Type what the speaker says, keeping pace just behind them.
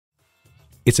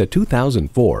It's a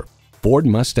 2004 Ford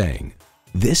Mustang.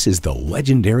 This is the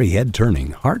legendary head-turning,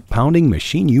 heart-pounding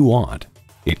machine you want.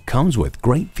 It comes with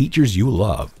great features you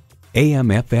love.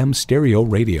 AM/FM stereo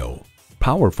radio,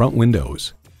 power front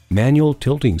windows, manual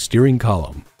tilting steering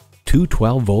column, two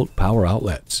 12-volt power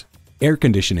outlets, air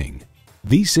conditioning,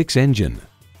 V6 engine,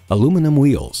 aluminum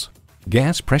wheels,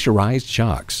 gas pressurized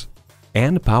shocks,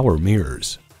 and power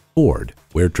mirrors. Ford,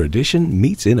 where tradition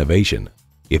meets innovation.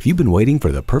 If you've been waiting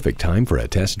for the perfect time for a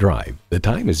test drive, the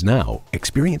time is now.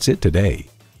 Experience it today.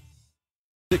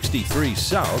 63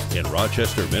 South in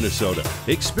Rochester, Minnesota.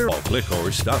 Experience, click or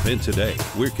stop in today.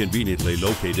 We're conveniently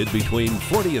located between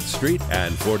 40th Street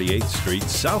and 48th Street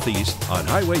Southeast on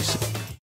Highway 6.